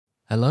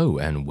Hello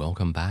and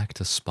welcome back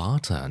to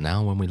Sparta.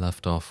 Now when we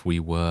left off we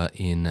were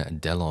in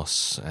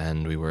Delos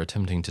and we were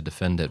attempting to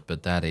defend it,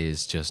 but that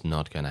is just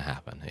not going to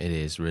happen. It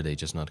is really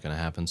just not going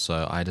to happen.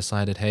 So I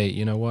decided, hey,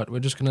 you know what,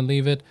 we're just going to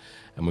leave it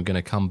and we're going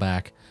to come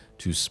back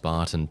to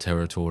Spartan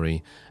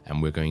territory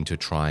and we're going to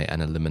try and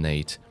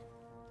eliminate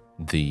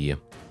the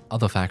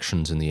other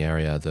factions in the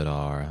area that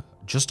are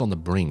just on the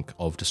brink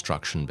of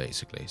destruction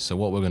basically. So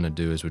what we're going to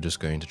do is we're just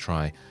going to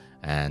try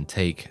and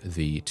take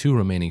the two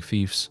remaining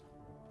fiefs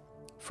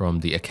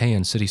from the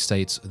Achaean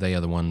city-states. They are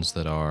the ones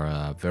that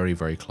are very,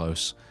 very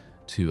close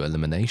to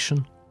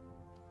elimination.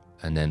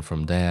 And then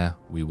from there,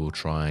 we will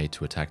try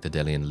to attack the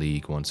Delian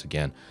League once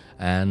again.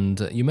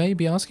 And you may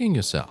be asking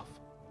yourself,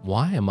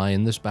 why am I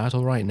in this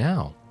battle right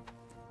now?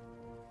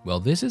 Well,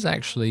 this is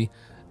actually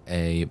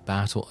a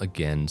battle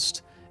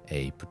against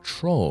a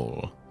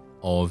patrol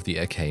of the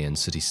Achaean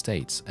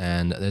city-states.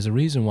 And there's a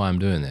reason why I'm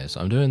doing this.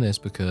 I'm doing this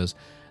because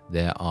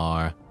there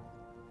are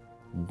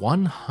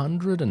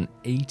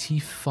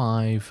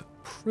 185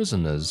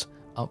 prisoners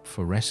up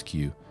for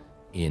rescue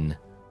in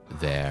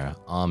their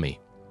army.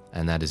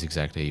 And that is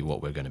exactly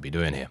what we're going to be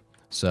doing here.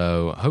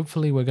 So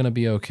hopefully we're going to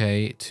be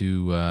okay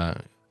to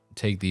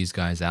take these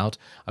guys out.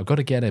 I've got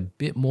to get a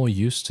bit more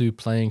used to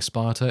playing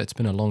Sparta. It's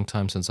been a long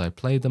time since I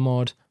played the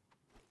mod,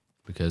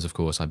 because of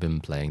course I've been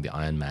playing the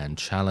Iron Man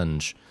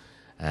Challenge.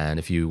 And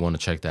if you want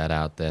to check that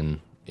out, then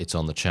it's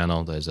on the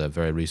channel. There's a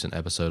very recent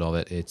episode of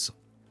it. It's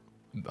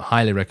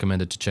highly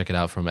recommended to check it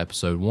out from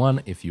episode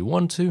 1 if you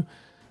want to,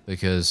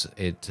 because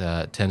it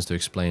tends to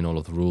explain all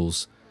of the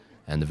rules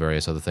and the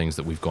various other things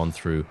that we've gone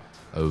through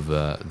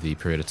over the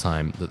period of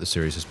time that the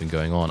series has been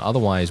going on.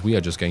 Otherwise, we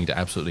are just going to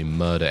absolutely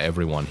murder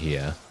everyone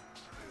here.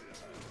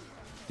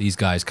 These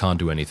guys can't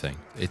do anything.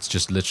 It's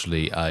just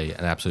literally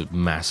an absolute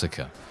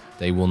massacre.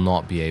 They will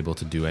not be able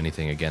to do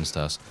anything against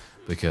us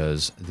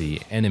because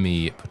the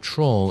enemy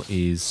patrol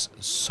is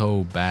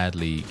so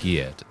badly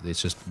geared.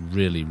 It's just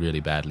really, really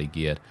badly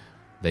geared.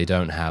 They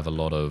don't have a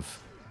lot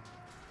of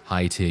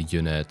high-tier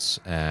units,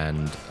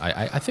 and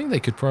I think they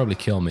could probably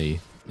kill me.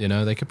 You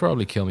know, they could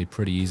probably kill me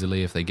pretty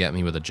easily if they get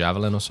me with a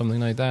javelin or something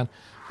like that.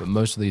 But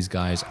most of these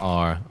guys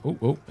are...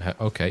 Oh,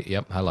 okay,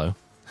 yep, hello.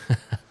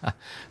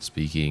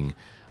 Speaking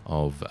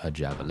of a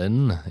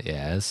javelin,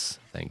 yes,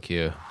 thank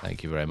you.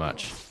 Thank you very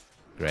much.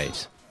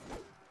 Great.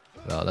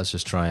 Well, let's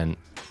just try and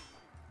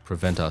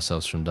prevent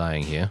ourselves from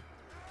dying here.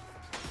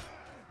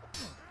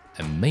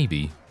 And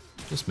maybe...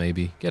 just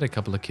maybe get a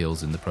couple of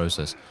kills in the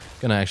process.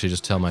 Gonna actually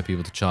just tell my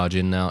people to charge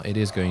in now. It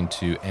is going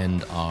to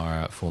end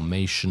our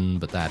formation,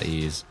 but that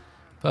is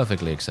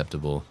perfectly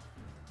acceptable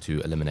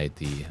to eliminate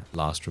the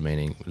last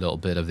remaining little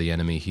bit of the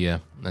enemy here.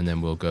 And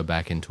then we'll go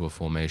back into a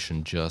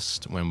formation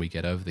just when we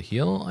get over the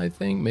hill, I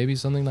think. Maybe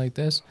something like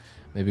this.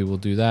 Maybe we'll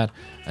do that.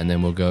 And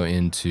then we'll go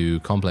into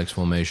complex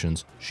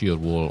formations,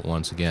 shield wall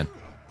once again.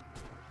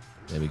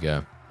 There we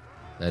go.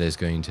 That is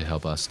going to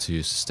help us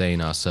to sustain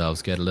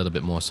ourselves, get a little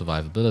bit more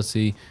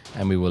survivability,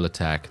 and we will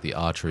attack the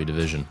archery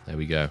division. There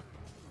we go.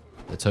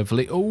 Let's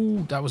hopefully... Oh,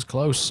 that was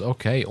close.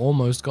 Okay,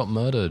 almost got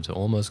murdered.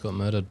 Almost got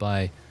murdered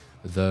by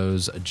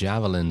those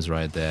javelins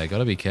right there.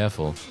 Gotta be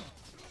careful.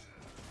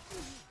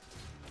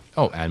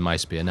 Oh, and my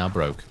spear now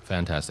broke.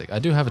 Fantastic. I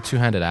do have a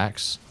two-handed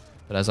axe,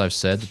 but as I've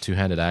said, the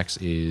two-handed axe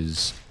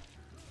is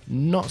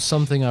not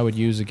something I would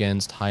use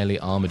against highly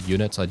armored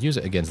units. I'd use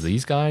it against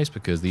these guys,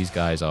 because these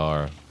guys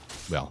are...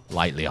 well,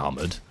 lightly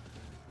armored,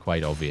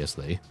 quite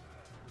obviously.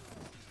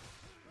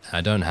 I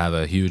don't have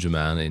a huge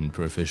amount in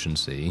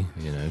proficiency,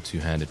 you know,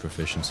 two-handed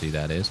proficiency,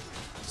 that is.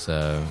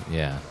 So,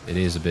 yeah, it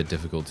is a bit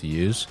difficult to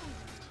use.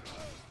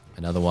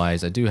 And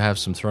otherwise, I do have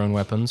some thrown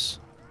weapons.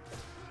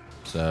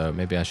 So,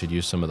 maybe I should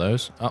use some of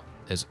those. Oh,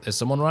 is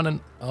someone running?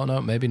 Oh, no,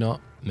 maybe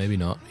not. Maybe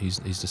not. He's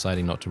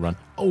deciding not to run.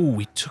 Oh,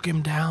 we took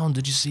him down.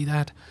 Did you see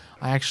that?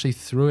 I actually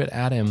threw it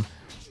at him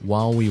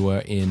while we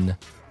were in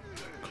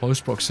close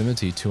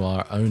proximity to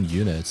our own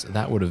units.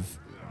 That would have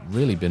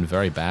really been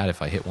very bad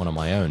if I hit one of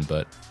my own,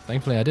 but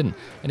thankfully I didn't.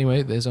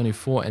 Anyway, there's only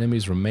 4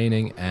 enemies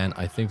remaining, and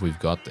I think we've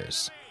got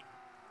this.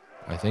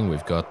 I think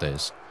we've got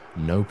this.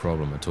 No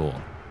problem at all.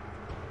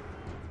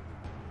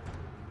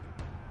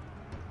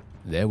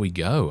 There we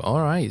go.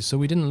 Alright, so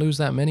we didn't lose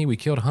that many. We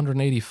killed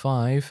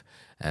 185,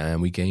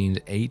 and we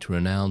gained 8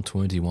 renown,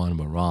 21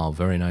 morale.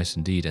 Very nice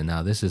indeed. And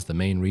now this is the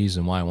main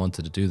reason why I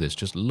wanted to do this.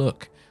 Just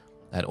look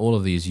at all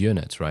of these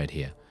units right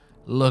here.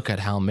 Look at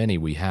how many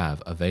we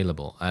have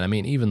available. And I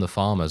mean, even the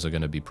farmers are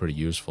going to be pretty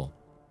useful,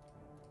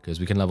 because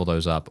we can level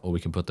those up, or we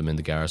can put them in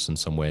the garrison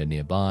somewhere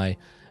nearby,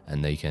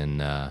 and they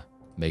can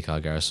make our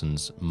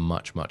garrisons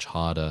much, much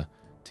harder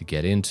to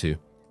get into.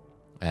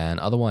 And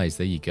otherwise,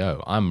 there you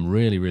go. I'm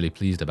really, really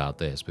pleased about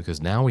this,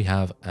 because now we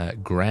have a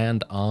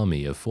grand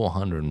army of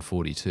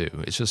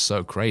 442. It's just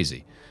so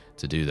crazy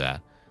to do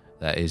that.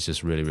 That is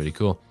just really, really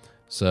cool.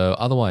 So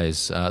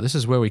otherwise, this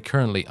is where we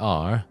currently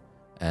are.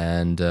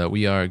 And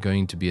we are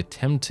going to be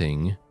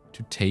attempting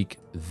to take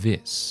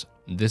this.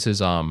 This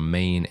is our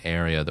main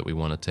area that we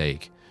want to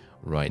take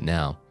right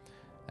now.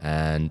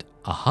 And,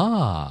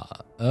 aha!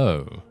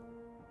 Oh,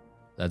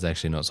 that's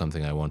actually not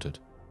something I wanted.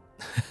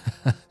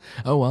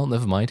 Oh well,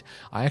 never mind.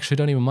 I actually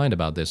don't even mind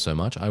about this so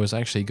much. I was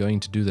actually going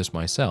to do this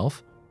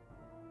myself.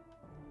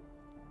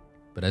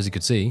 But as you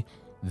could see,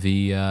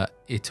 the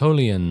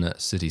Aetolian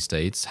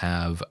city-states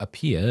have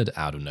appeared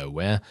out of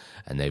nowhere,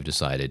 and they've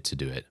decided to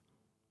do it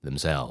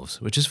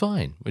themselves, which is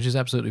fine, which is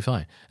absolutely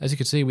fine. As you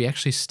can see, we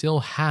actually still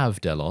have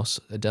Delos.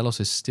 Delos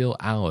is still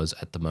ours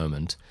at the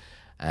moment,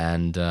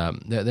 and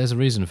there's a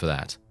reason for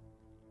that.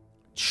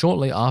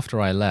 Shortly after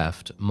I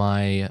left,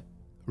 my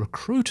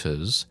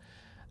recruiters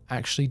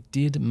actually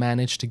did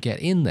manage to get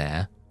in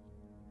there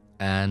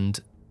and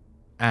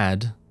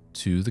add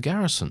to the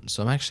garrison.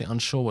 So I'm actually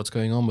unsure what's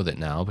going on with it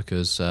now,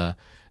 because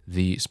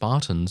the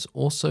Spartans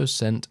also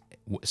sent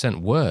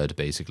word,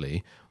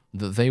 basically,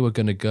 that they were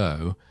going to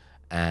go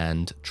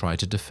and try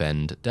to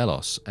defend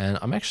Delos. And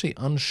I'm actually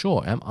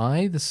unsure. Am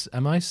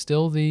I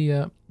still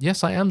the...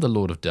 yes, I am the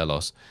Lord of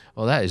Delos.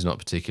 Well, that is not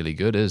particularly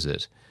good, is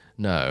it?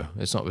 No,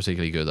 it's not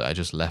particularly good that I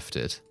just left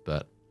it.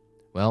 But,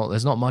 well,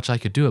 there's not much I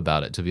could do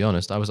about it, to be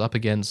honest. I was up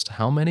against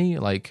how many?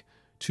 Like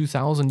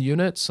 2,000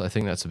 units? I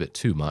think that's a bit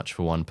too much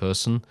for one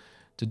person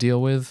to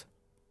deal with.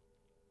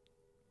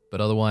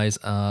 But otherwise,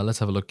 let's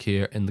have a look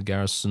here in the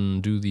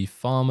garrison. Do the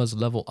farmers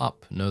level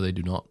up? No, they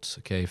do not.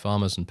 Okay,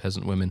 farmers and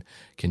peasant women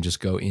can just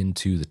go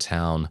into the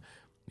town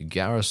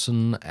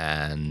garrison.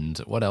 And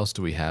what else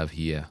do we have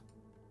here?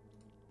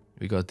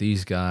 We got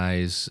these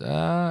guys.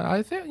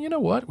 I think, you know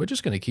what? We're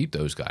just going to keep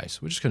those guys.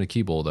 We're just going to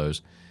keep all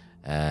those.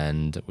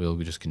 And we'll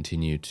just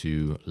continue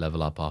to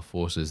level up our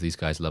forces. These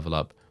guys level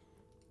up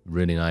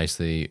really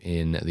nicely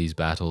in these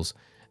battles.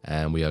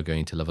 And we are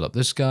going to level up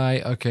this guy.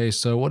 Okay,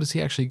 so what is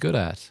he actually good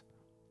at?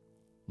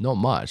 Not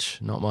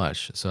much, not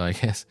much. So I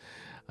guess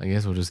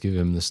we'll just give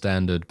him the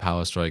standard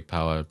power strike,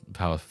 power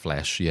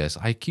flesh. Yes,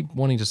 I keep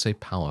wanting to say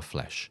power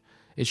flesh.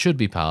 It should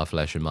be power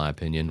flesh in my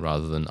opinion,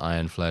 rather than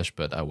iron flesh,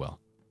 but oh well.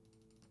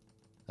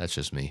 That's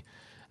just me.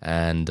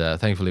 And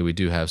thankfully we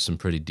do have some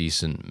pretty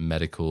decent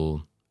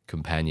medical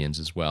companions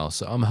as well.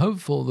 So I'm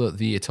hopeful that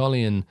the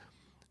Aetolian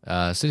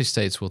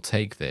city-states will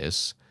take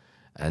this,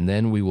 and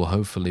then we will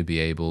hopefully be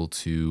able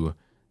to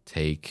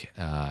take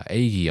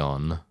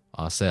Aegion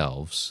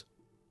ourselves.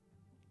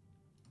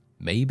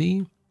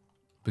 Maybe?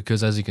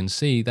 Because as you can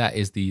see, that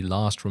is the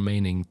last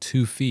remaining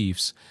 2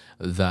 fiefs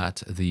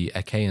that the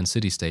Achaean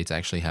city-states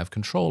actually have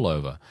control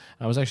over.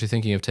 I was actually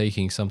thinking of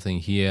taking something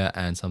here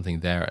and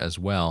something there as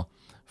well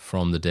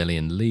from the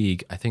Delian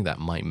League. I think that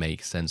might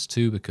make sense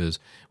too, because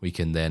we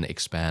can then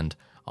expand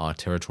our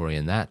territory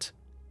in that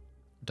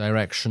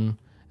direction,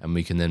 and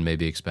we can then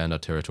maybe expand our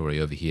territory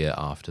over here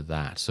after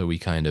that. So we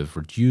kind of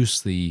reduce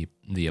the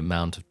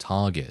amount of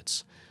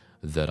targets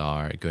that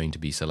are going to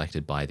be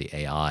selected by the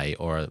AI,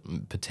 or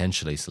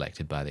potentially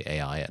selected by the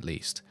AI at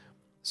least.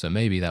 So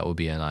maybe that will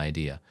be an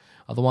idea.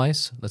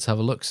 Otherwise, let's have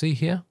a look-see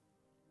here.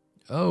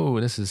 Oh,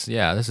 this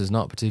is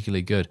not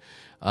particularly good.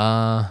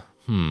 Does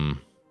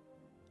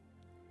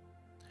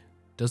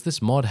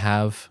this mod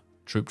have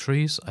troop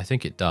trees? I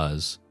think it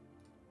does.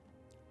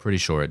 Pretty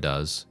sure it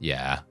does.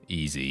 Yeah,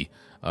 easy.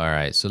 All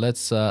right, so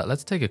let's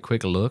take a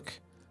quick look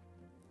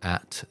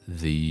at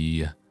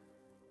the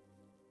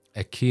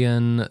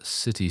Achaean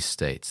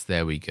city-states.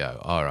 There we go.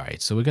 All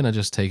right, so we're going to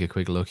just take a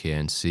quick look here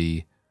and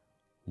see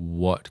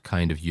what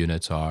kind of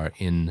units are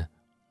in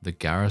the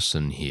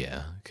garrison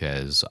here,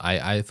 because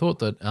I thought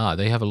that,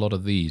 they have a lot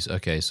of these.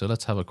 Okay, so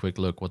let's have a quick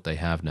look what they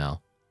have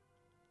now.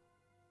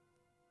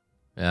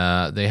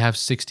 They have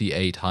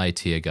 68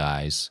 high-tier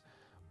guys,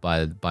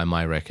 by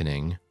my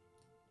reckoning.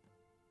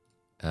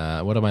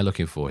 What am I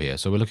looking for here?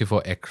 So we're looking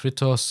for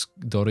Ekritos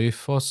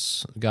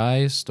Dorifos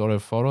guys.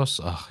 Doriforos.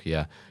 Oh,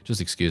 yeah.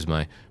 Just excuse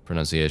my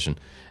pronunciation.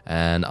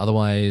 And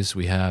otherwise,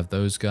 we have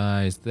those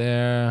guys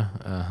there.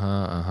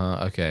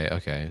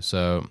 Okay.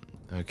 So,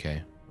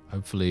 okay.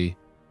 Hopefully,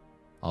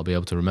 I'll be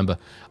able to remember.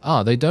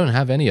 They don't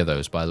have any of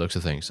those by the looks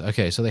of things.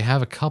 Okay, so they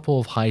have a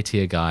couple of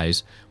high-tier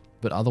guys,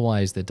 but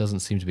otherwise, there doesn't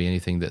seem to be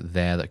anything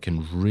that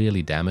can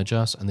really damage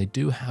us. And they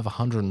do have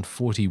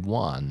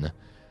 141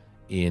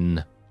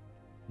 in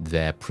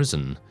their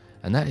prison,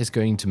 and that is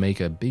going to make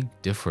a big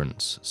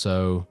difference.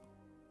 So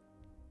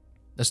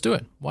let's do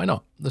it. Why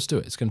not? Let's do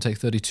it. It's going to take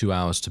 32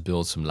 hours to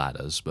build some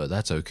ladders, but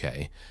that's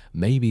okay.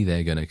 Maybe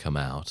they're going to come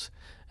out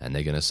and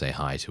they're going to say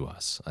hi to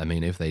us. I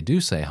mean, if they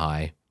do say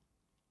hi,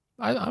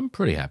 I'm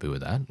pretty happy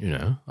with that. You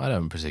know, I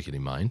don't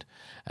particularly mind,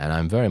 and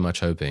I'm very much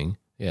hoping.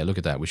 Yeah, look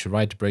at that. We should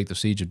ride to break the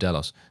siege of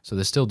Delos. So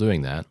they're still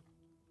doing that.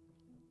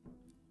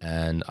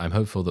 And I'm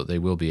hopeful that they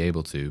will be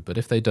able to. But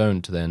if they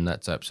don't, then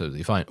that's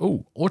absolutely fine.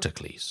 Oh,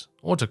 Ortocles.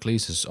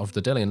 Ortocles of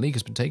the Delian League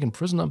has been taken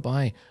prisoner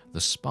by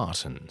the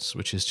Spartans,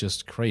 which is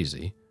just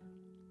crazy.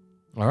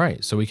 All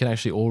right, so we can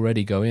actually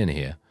already go in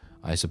here.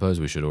 I suppose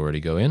we should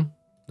already go in.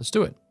 Let's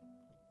do it.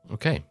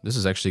 Okay, this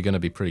is actually going to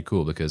be pretty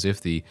cool, because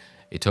if the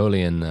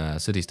Aetolian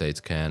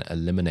city-states can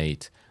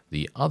eliminate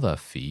the other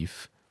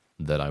fief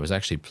that I was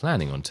actually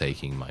planning on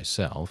taking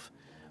myself,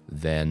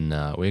 then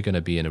we're going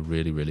to be in a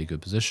really, really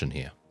good position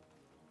here.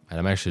 And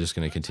I'm actually just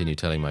going to continue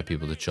telling my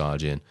people to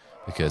charge in,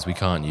 because we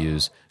can't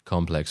use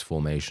complex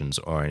formations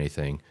or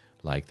anything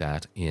like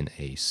that in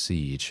a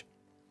siege.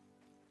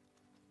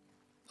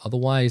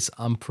 Otherwise,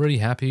 I'm pretty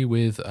happy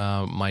with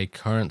my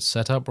current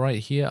setup right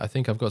here. I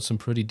think I've got some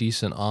pretty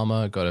decent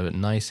armor, got a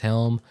nice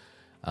helm.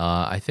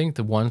 I think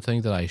the one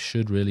thing that I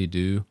should really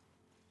do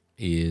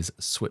is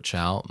switch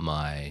out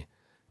my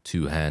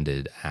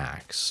two-handed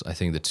axe. I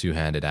think the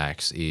two-handed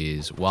axe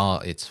is, while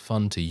it's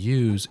fun to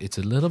use, it's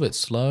a little bit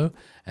slow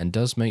and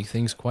does make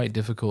things quite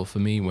difficult for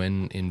me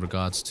when in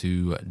regards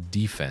to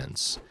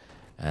defense.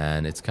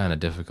 And it's kind of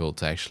difficult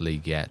to actually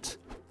get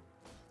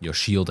your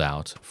shield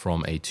out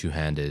from a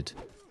two-handed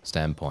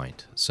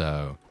standpoint.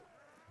 So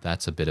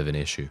that's a bit of an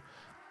issue.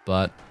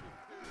 But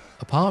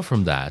apart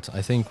from that,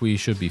 I think we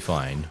should be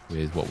fine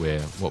with what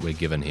we're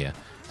given here.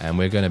 And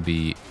we're going to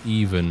be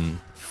even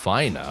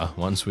finer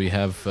once we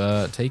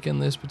have taken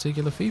this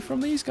particular fee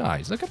from these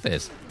guys. Look at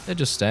this. They're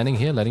just standing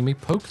here letting me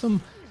poke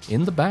them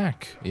in the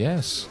back.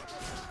 Yes.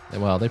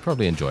 Well, they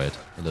probably enjoy it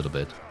a little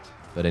bit.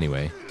 But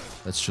anyway,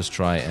 let's just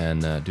try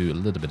and do a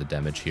little bit of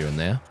damage here and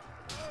there.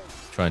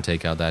 Try and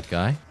take out that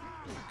guy.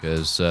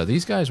 Because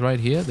these guys right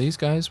here, these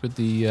guys with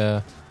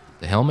the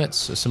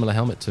helmets, a similar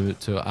helmet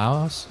to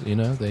ours, you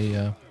know,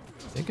 they're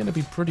going to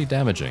be pretty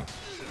damaging.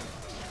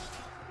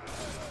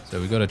 So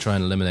we've got to try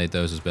and eliminate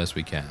those as best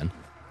we can.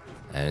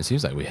 And it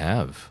seems like we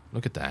have.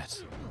 Look at that.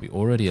 We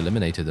already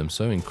eliminated them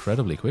so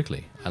incredibly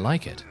quickly. I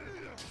like it.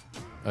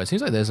 Oh, it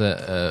seems like there's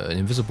an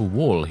invisible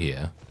wall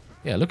here.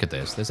 Yeah, look at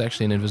this. There's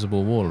actually an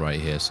invisible wall right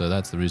here. So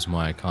that's the reason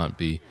why I can't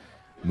be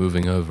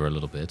moving over a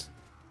little bit.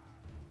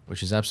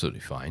 Which is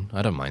absolutely fine.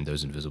 I don't mind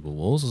those invisible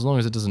walls as long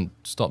as it doesn't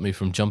stop me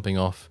from jumping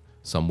off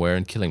somewhere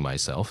and killing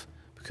myself.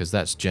 Because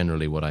that's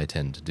generally what I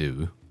tend to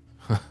do.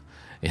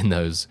 in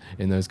those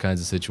kinds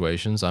of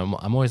situations. I'm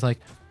always like,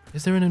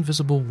 is there an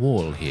invisible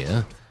wall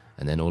here?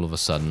 And then all of a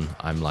sudden,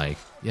 I'm like,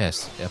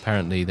 yes,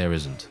 apparently there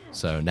isn't.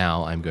 So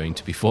now I'm going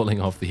to be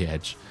falling off the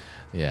edge.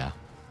 Yeah,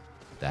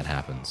 that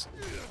happens.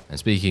 And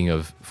speaking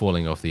of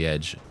falling off the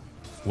edge,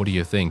 what do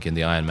you think in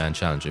the Iron Man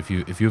challenge? If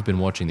you've been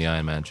watching the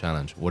Iron Man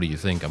challenge, what do you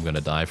think I'm going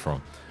to die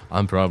from?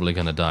 I'm probably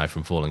going to die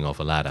from falling off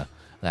a ladder.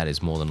 That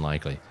is more than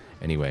likely.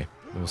 Anyway,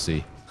 we'll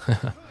see.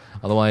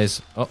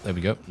 Otherwise, oh, there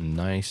we go.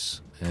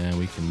 Nice. And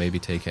we can maybe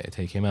take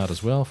him out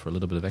as well for a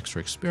little bit of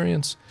extra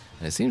experience.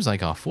 And it seems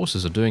like our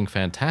forces are doing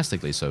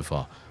fantastically so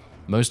far.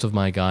 Most of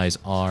my guys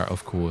are,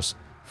 of course,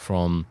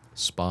 from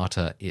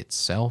Sparta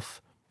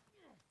itself.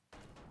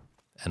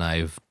 And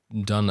I've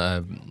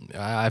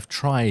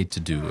tried to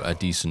do a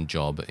decent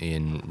job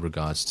in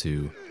regards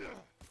to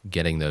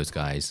getting those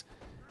guys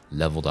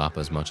leveled up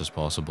as much as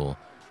possible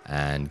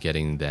and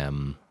getting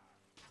them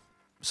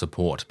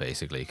support,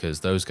 basically, because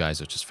those guys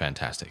are just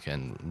fantastic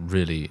and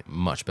really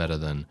much better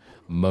than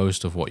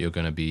most of what you're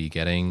going to be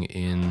getting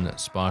in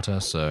Sparta.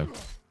 So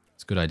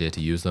it's a good idea to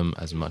use them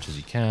as much as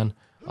you can.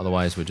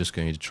 Otherwise, we're just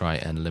going to try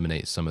and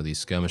eliminate some of these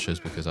skirmishers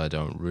because I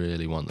don't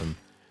really want them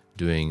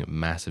doing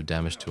massive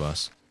damage to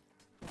us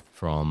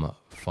from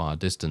far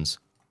distance.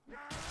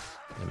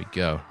 There we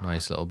go.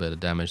 Nice little bit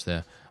of damage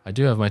there. I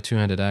do have my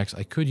two-handed axe.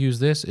 I could use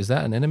this. Is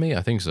that an enemy?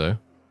 I think so.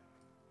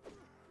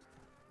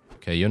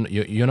 Okay,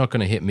 you're not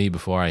going to hit me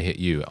before I hit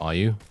you, are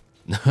you?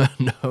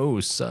 No,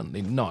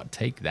 certainly not.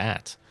 Take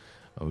that.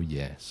 Oh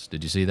yes.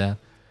 Did you see that?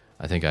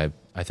 I think I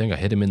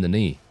hit him in the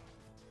knee.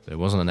 But it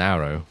wasn't an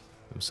arrow.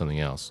 It was something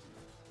else.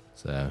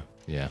 So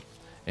yeah.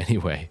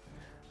 Anyway,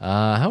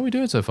 how are we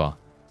doing so far?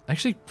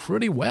 Actually,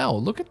 pretty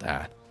well. Look at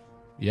that.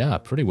 Yeah,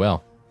 pretty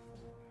well.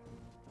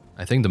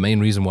 I think the main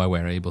reason why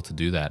we're able to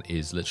do that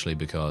is literally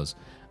because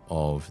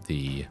of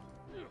the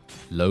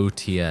low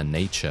tier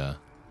nature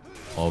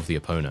of the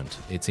opponent.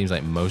 It seems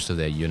like most of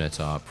their units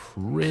are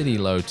pretty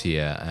low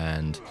tier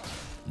and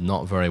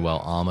not very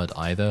well armored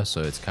either,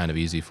 so it's kind of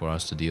easy for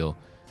us to deal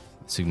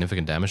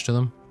significant damage to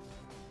them.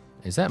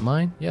 Is that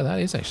mine? Yeah,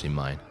 that is actually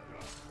mine.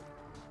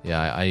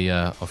 Yeah, I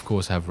of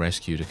course have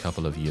rescued a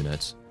couple of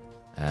units,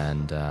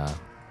 and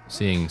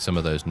seeing some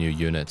of those new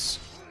units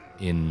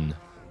in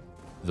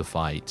the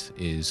fight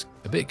is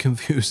a bit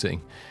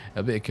confusing.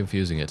 A bit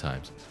confusing at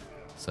times.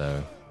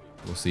 So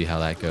we'll see how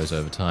that goes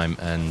over time,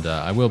 and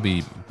I will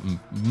be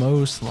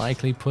most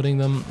likely putting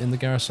them in the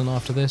garrison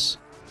after this.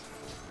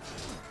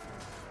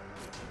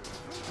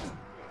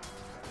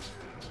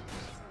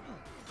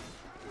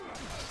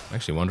 I'm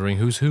actually wondering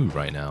who's who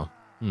right now.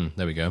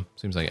 There we go.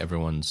 Seems like every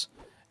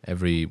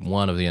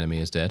one of the enemy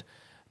is dead.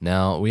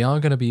 Now, we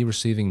are going to be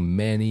receiving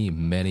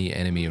many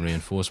enemy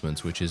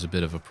reinforcements, which is a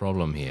bit of a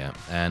problem here.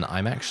 And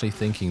I'm actually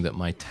thinking that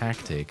my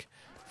tactic,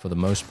 for the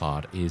most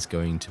part, is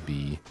going to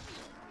be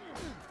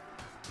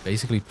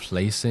basically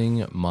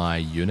placing my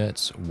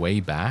units way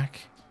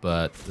back.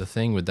 But the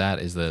thing with that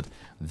is that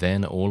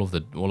then all of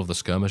the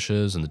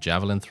skirmishers and the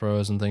javelin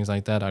throwers and things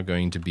like that are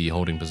going to be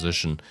holding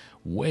position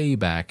way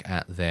back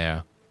at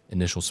their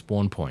initial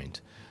spawn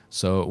point.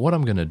 So what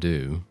I'm going to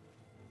do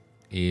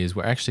is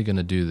we're actually going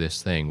to do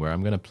this thing where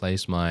I'm going to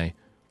place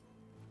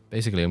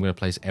basically I'm going to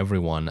place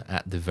everyone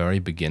at the very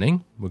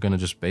beginning. We're going to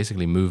just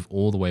basically move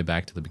all the way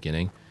back to the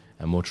beginning,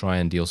 and we'll try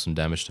and deal some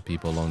damage to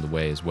people along the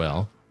way as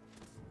well.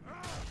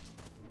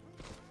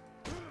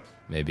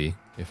 Maybe,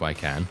 if I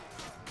can.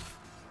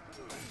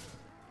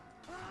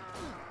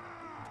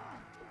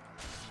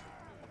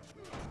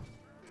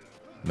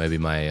 maybe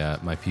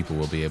my people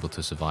will be able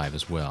to survive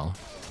as well.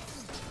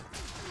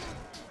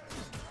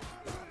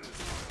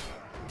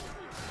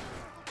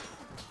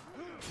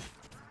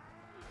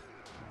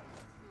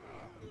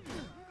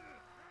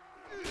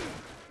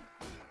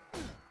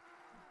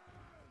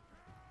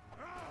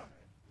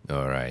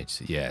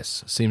 Alright,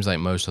 yes. Seems like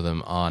most of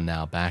them are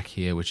now back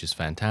here, which is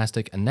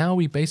fantastic. And now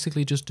we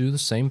basically just do the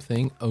same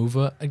thing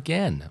over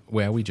again,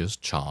 where we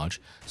just charge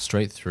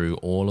straight through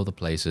all of the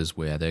places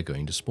where they're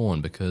going to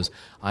spawn. Because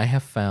I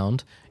have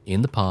found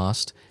in the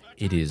past,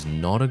 it is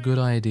not a good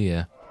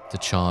idea to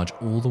charge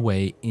all the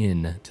way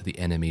in to the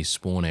enemy's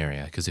spawn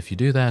area. Because if you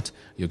do that,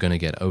 you're going to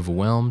get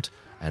overwhelmed,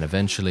 and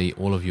eventually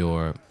all of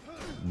your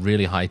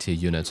really high tier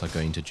units are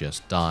going to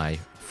just die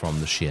from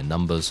the sheer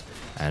numbers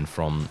and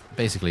from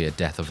basically a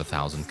death of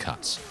 1,000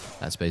 cuts.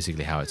 That's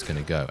basically how it's going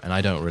to go, and I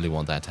don't really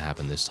want that to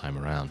happen this time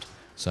around.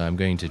 So I'm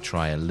going to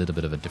try a little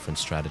bit of a different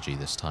strategy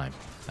this time.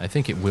 I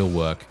think it will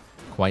work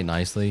quite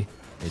nicely.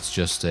 It's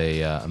just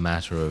a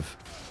matter of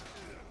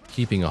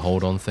keeping a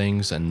hold on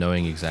things and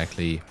knowing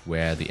exactly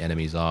where the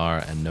enemies are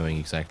and knowing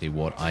exactly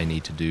what I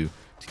need to do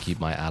to keep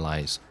my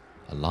allies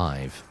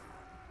alive.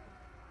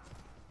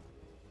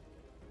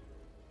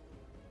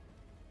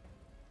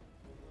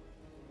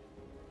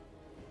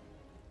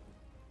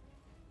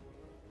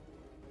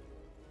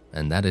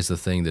 And that is the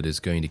thing that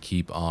is going to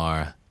keep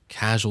our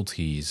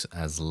casualties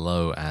as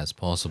low as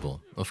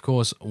possible. Of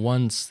course,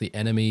 once the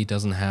enemy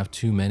doesn't have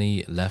too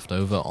many left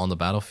over on the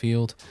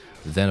battlefield,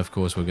 then of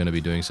course we're going to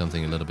be doing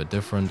something a little bit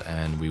different,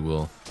 and we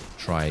will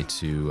try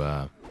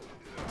to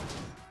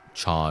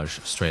charge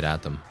straight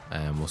at them,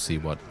 and we'll see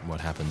what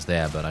happens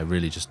there. But I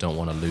really just don't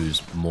want to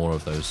lose more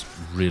of those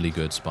really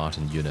good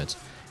Spartan units.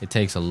 It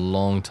takes a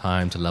long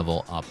time to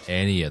level up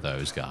any of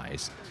those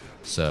guys.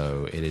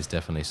 So it is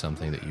definitely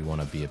something that you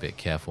want to be a bit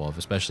careful of,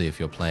 especially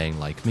if you're playing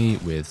like me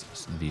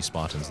with the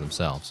Spartans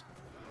themselves.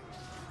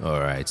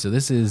 Alright, so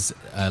this is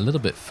a little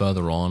bit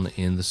further on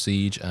in the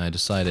siege, and I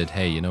decided,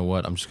 hey, you know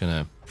what, I'm just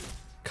going to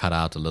cut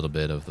out a little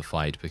bit of the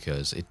fight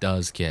because it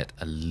does get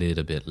a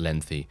little bit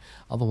lengthy.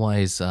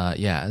 Otherwise,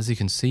 yeah, as you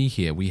can see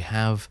here, we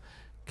have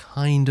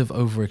kind of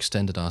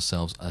overextended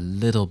ourselves a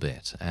little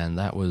bit, and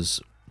that was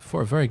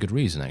for a very good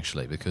reason,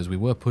 actually, because we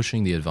were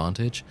pushing the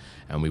advantage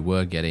and we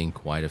were getting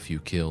quite a few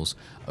kills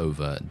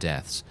over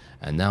deaths.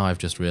 And now I've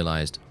just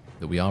realized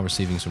that we are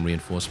receiving some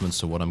reinforcements,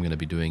 so what I'm going to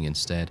be doing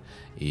instead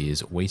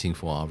is waiting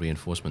for our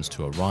reinforcements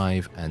to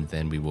arrive, and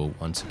then we will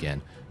once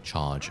again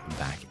charge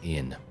back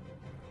in.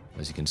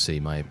 As you can see,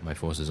 my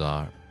forces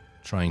are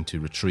trying to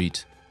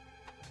retreat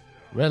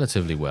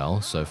relatively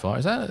well so far.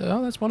 Is that...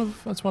 oh, that's one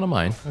of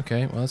mine.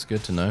 Okay, well, that's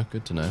good to know.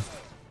 Good to know.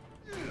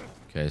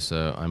 Okay,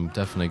 so I'm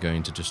definitely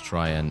going to just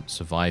try and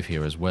survive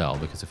here as well,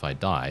 because if I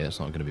die, that's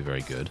not going to be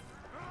very good.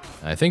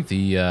 I think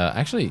the,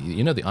 actually,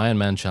 you know, the Iron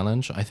Man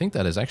challenge, I think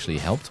that has actually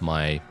helped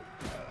my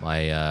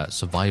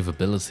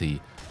survivability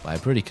by a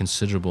pretty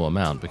considerable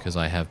amount, because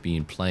I have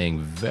been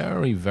playing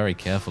very, very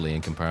carefully in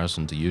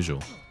comparison to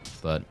usual.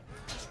 But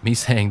me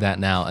saying that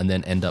now and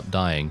then end up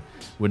dying,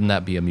 wouldn't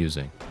that be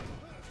amusing?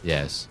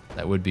 Yes,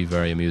 that would be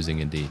very amusing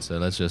indeed. So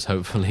let's just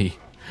hopefully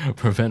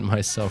prevent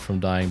myself from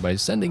dying by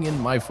sending in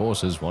my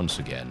forces once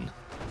again.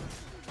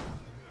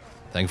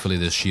 Thankfully,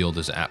 this shield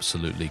is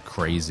absolutely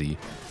crazy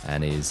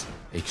and is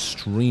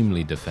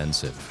extremely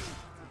defensive.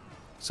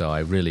 So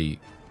I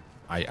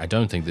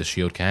don't think this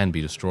shield can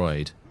be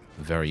destroyed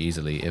very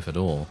easily, if at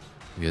all,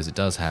 because it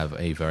does have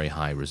a very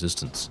high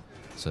resistance.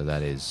 So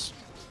that is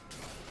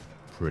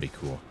pretty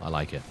cool. I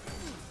like it.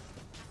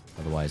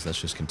 Otherwise, let's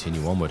just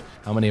continue onward.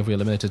 How many have we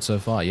eliminated so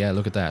far? Yeah,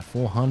 look at that.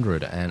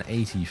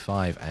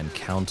 485 and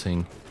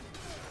counting.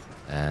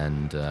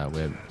 And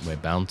we're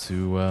bound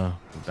to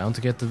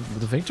get the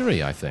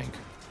victory, I think.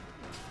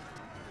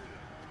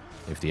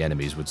 If the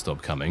enemies would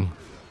stop coming.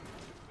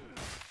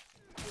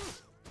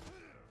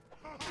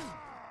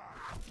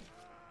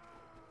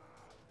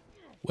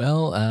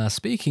 Well,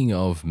 speaking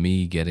of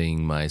me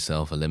getting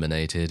myself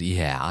eliminated,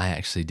 yeah, I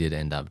actually did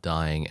end up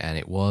dying, and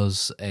it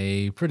was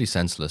a pretty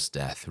senseless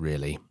death,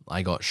 really.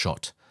 I got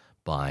shot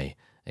by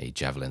a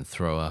javelin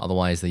thrower.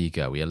 Otherwise, there you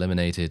go. We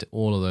eliminated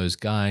all of those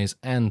guys,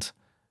 and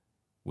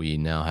we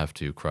now have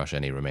to crush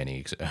any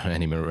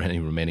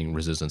remaining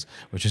resistance,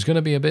 which is going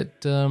to be a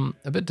bit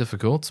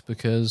difficult,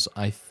 because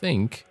I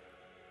think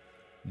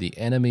the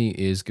enemy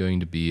is going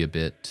to be a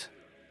bit...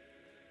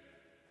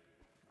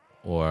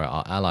 or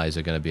our allies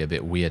are going to be a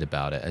bit weird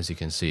about it. As you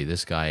can see,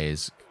 this guy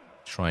is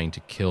trying to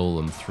kill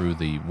them through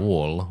the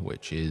wall,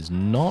 which is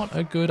not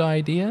a good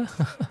idea.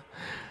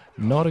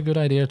 Not a good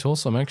idea at all,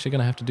 so I'm actually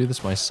going to have to do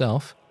this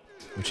myself,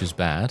 which is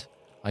bad.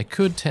 I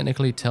could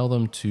technically tell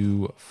them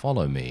to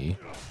follow me,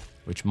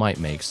 which might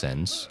make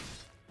sense.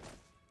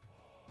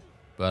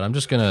 But I'm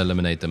just going to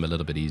eliminate them a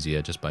little bit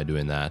easier just by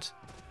doing that.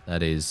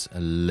 That is a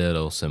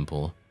little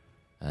simple,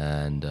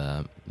 and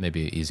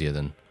maybe easier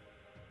than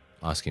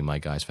asking my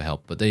guys for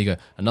help. But there you go,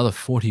 another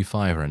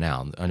 45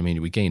 renown. I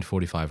mean, we gained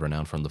 45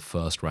 renown from the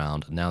first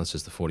round. Now this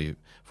is the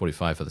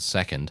 45 for the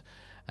second,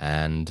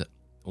 and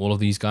all of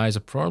these guys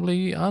are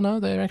probably, oh no,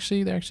 they're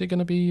actually going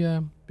to be,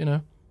 you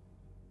know,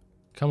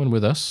 coming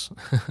with us.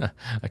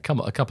 a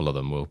couple of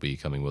them will be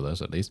coming with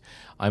us, at least.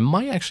 I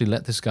might actually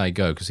let this guy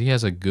go, because he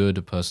has a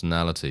good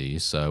personality,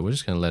 so we're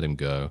just going to let him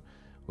go.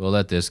 We'll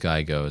let this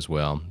guy go as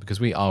well, because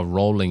we are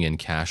rolling in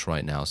cash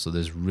right now, so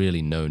there's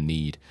really no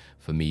need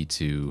for me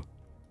to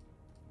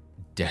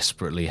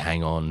desperately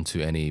hang on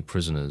to any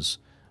prisoners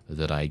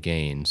that I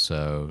gain,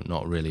 so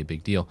not really a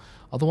big deal.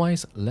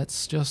 Otherwise,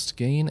 let's just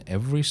gain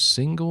every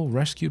single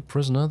rescued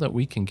prisoner that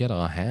we can get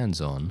our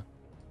hands on.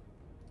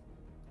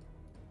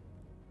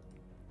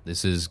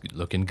 This is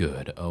looking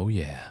good. Oh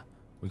yeah.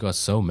 We got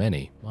so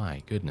many.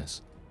 My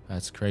goodness.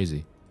 That's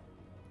crazy.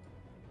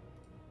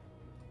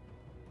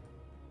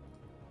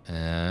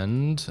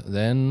 And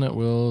then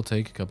we'll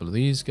take a couple of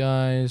these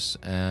guys,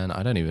 and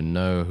I don't even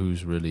know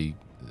who's really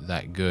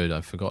that good.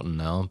 I've forgotten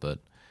now, but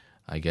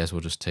I guess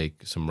we'll just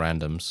take some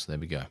randoms. There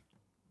we go.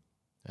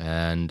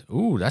 And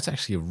ooh, that's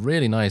actually a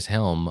really nice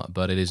helm,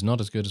 but it is not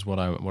as good as what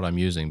I'm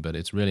using, but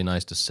it's really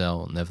nice to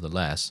sell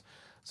nevertheless.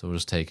 So we'll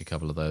just take a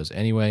couple of those.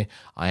 Anyway,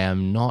 I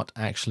am not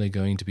actually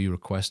going to be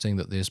requesting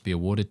that this be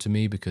awarded to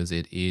me, because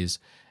it is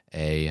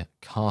a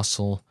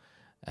castle,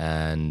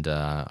 and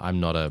I'm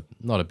not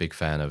a big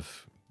fan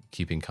of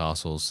keeping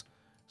castles.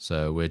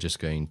 So we're just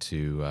going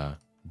to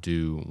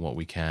do what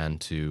we can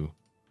to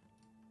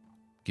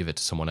give it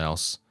to someone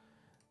else,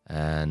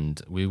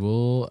 and we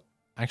will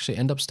actually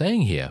end up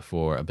staying here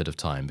for a bit of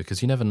time,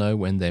 because you never know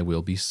when there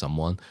will be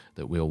someone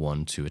that we'll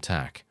want to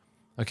attack.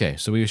 Okay,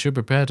 so we should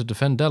prepare to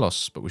defend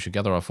Delos, but we should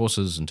gather our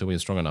forces until we are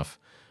strong enough.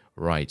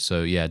 Right,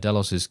 so yeah,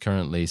 Delos is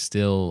currently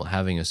still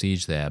having a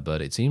siege there,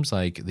 but it seems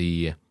like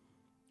the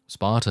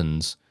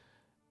Spartans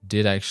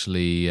did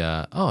actually...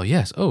 oh,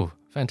 yes. Oh,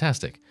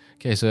 fantastic.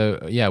 Okay, so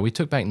yeah, we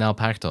took back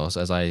Naupactos,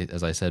 as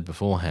I said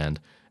beforehand,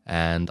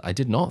 and I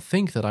did not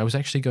think that I was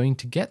actually going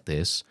to get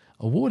this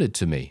awarded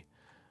to me.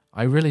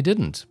 I really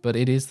didn't, but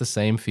it is the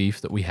same fief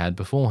that we had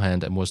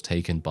beforehand and was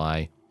taken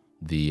by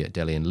the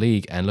Delian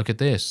League. And look at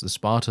this, the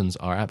Spartans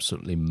are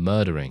absolutely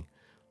murdering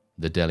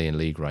the Delian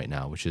League right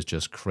now, which is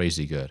just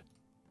crazy good.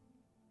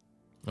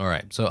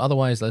 Alright, so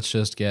otherwise let's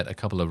just get a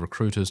couple of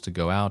recruiters to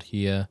go out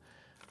here,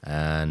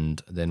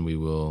 and then we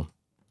will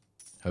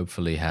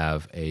hopefully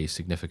have a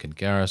significant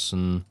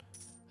garrison,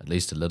 at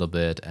least a little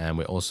bit, and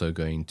we're also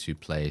going to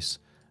place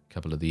a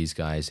couple of these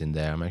guys in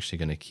there. I'm actually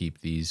going to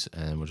keep these,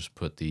 and we'll just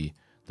put the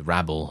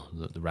rabble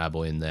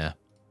in there.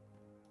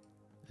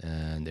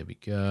 And there we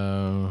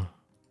go.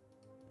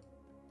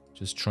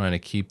 Just trying to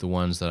keep the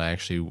ones that I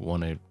actually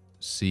want to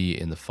see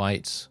in the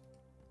fights.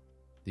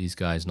 These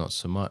guys not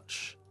so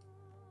much.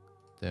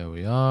 There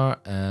we are,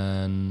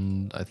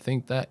 and I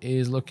think that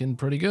is looking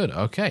pretty good.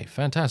 Okay,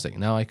 fantastic.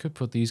 Now I could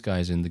put these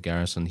guys in the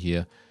garrison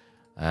here.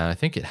 I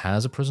think it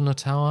has a prisoner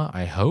tower,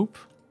 I hope.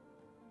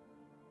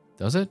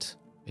 Does it?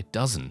 It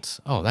doesn't.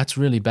 Oh, that's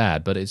really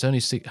bad, but it's only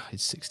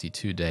it's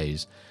 62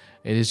 days.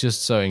 It is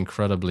just so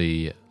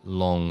incredibly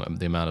long,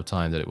 the amount of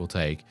time that it will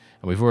take.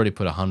 And we've already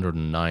put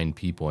 109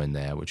 people in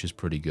there, which is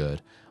pretty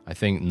good. I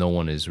think no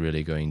one is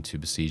really going to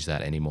besiege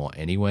that anymore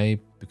anyway,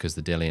 because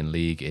the Delian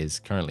League is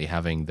currently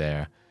having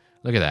their...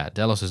 Look at that.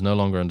 Delos is no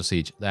longer under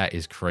siege. That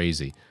is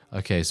crazy.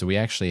 Okay, so we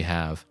actually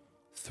have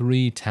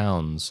 3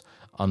 towns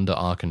under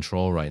our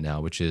control right now,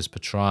 which is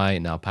Patrai,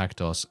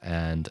 Naupactos,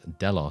 and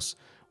Delos,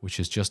 which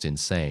is just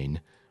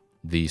insane.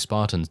 The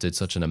Spartans did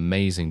such an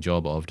amazing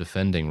job of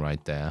defending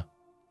right there.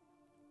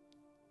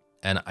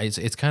 And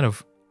it's kind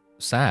of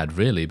sad,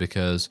 really,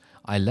 because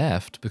I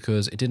left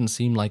because it didn't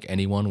seem like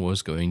anyone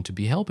was going to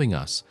be helping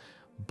us.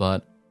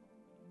 But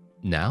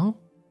now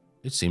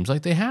it seems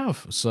like they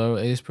have, so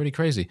it's pretty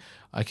crazy.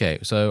 Okay,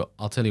 so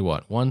I'll tell you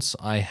what. Once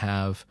I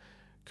have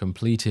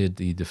completed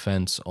the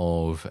defense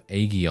of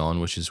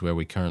Aegion, which is where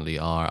we currently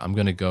are, I'm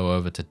going to go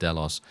over to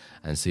Delos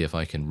and see if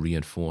I can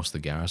reinforce the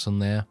garrison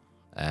there.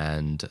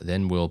 And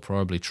then we'll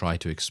probably try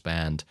to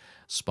expand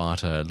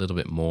Sparta a little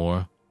bit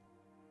more.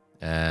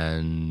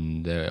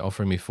 And they're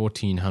offering me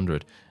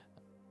 1,400.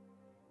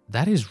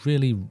 That is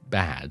really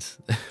bad,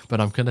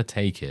 but I'm going to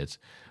take it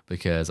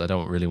because I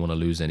don't really want to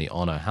lose any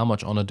honor. How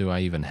much honor do I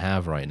even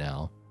have right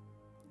now?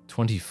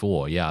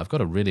 24. Yeah, I've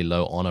got a really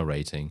low honor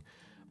rating,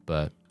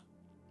 but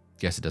I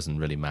guess it doesn't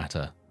really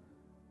matter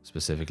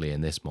specifically in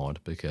this mod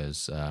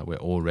because we're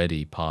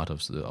already part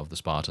of the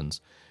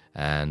Spartans.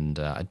 And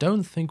I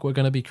don't think we're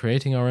going to be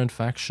creating our own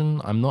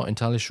faction. I'm not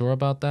entirely sure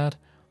about that.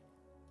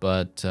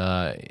 But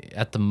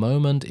at the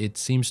moment, it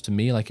seems to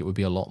me like it would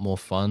be a lot more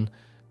fun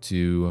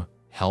to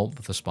help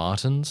the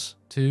Spartans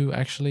to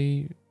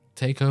actually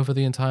take over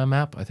the entire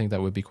map. I think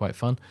that would be quite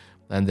fun.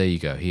 And there you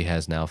go. He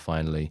has now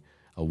finally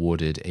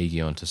awarded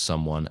Aegion to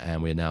someone,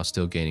 and we're now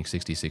still gaining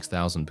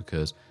 66,000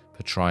 because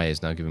Patrai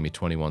is now giving me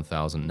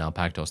 21,000. Now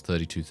Pactos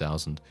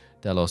 32,000.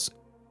 Delos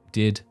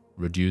did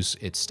reduce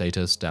its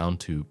status down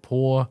to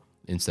poor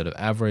instead of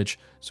average,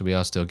 so we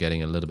are still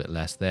getting a little bit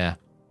less there.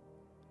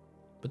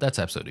 But that's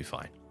absolutely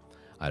fine.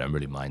 I don't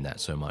really mind that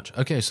so much.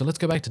 Okay, so let's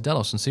go back to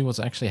Delos and see what's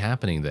actually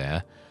happening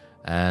there.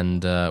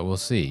 And we'll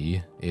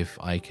see if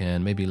I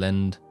can maybe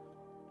lend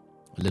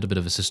a little bit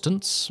of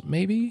assistance,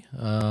 maybe.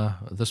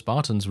 The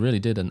Spartans really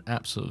did an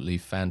absolutely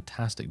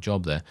fantastic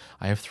job there.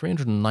 I have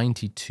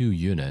 392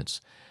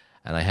 units,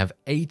 and I have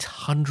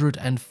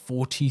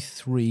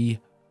 843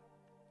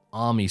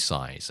 army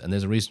size. And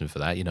there's a reason for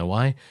that. You know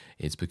why?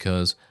 It's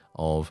because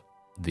of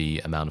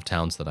the amount of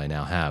towns that I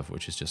now have,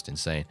 which is just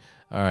insane.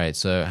 All right,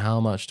 so how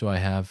much do I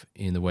have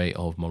in the way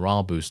of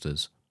morale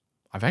boosters?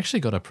 I've actually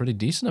got a pretty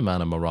decent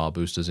amount of morale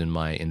boosters in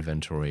my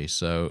inventory,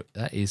 so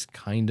that is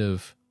kind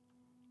of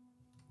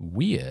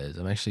weird.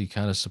 I'm actually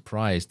kind of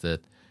surprised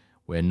that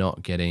we're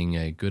not getting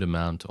a good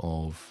amount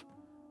of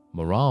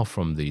morale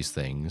from these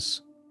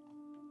things.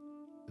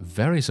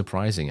 Very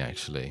surprising,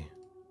 actually.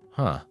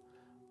 Huh.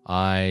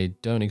 I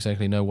don't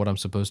exactly know what I'm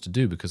supposed to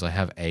do because I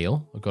have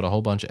ale. I've got a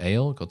whole bunch of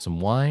ale, got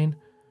some wine.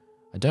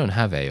 I don't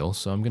have ale,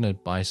 so I'm going to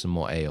buy some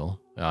more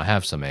ale. I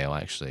have some ale,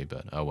 actually,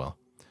 but oh well.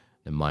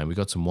 Never mind, we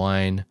got some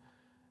wine.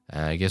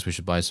 I guess we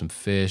should buy some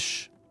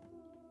fish.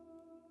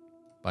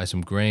 Buy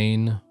some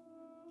grain.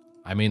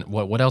 I mean,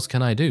 what else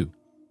can I do?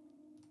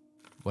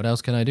 What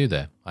else can I do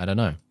there? I don't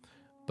know.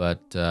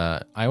 But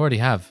I already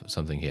have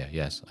something here.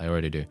 Yes, I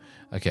already do.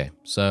 Okay,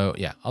 so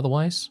yeah,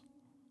 otherwise,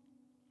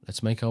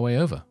 let's make our way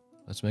over.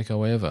 Let's make our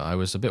way over. I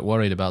was a bit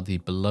worried about the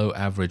below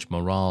average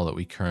morale that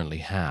we currently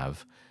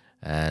have.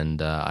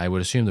 And I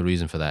would assume the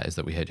reason for that is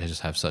that we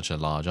just have such a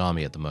large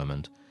army at the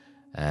moment.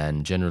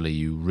 And generally,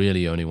 you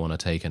really only want to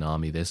take an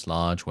army this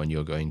large when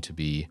you're going to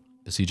be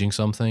besieging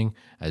something.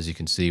 As you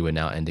can see, we're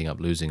now ending up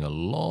losing a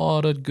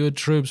lot of good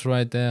troops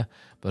right there.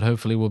 But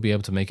hopefully we'll be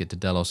able to make it to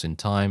Delos in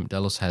time.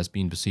 Delos has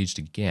been besieged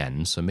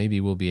again, so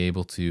maybe we'll be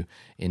able to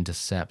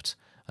intercept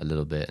a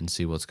little bit and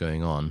see what's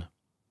going on.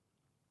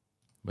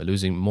 We're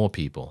losing more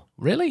people.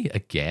 Really?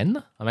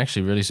 Again? I'm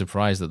actually really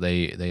surprised that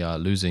they are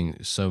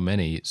losing so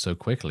many so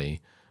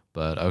quickly.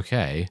 But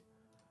okay.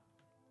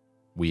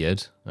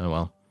 Weird. Oh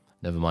well.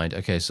 Never mind.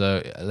 Okay,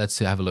 so let's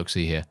have a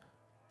look-see here.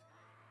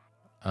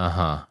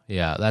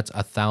 Yeah, that's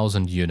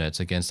 1,000 units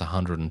against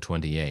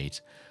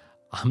 128.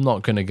 I'm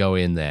not going to go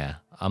in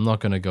there. I'm not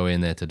going to go in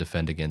there to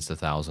defend against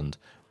 1,000.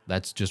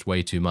 That's just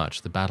way too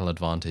much. The battle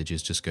advantage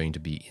is just going to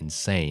be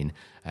insane,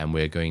 and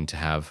we're going to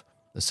have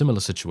a similar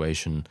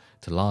situation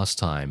to last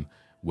time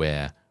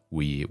where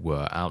we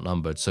were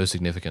outnumbered so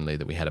significantly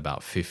that we had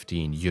about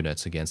 15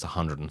 units against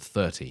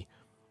 130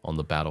 on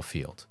the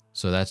battlefield.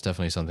 So that's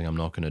definitely something I'm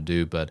not going to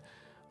do, but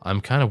I'm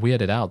kind of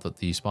weirded out that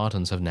the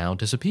Spartans have now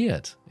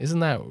disappeared. Isn't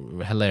that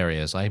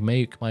hilarious? I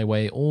make my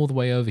way all the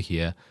way over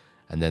here,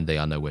 and then they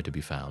are nowhere to be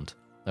found.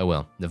 Oh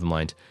well, never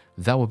mind.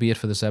 That will be it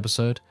for this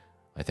episode.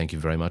 I thank you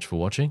very much for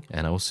watching,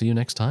 and I will see you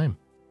next time.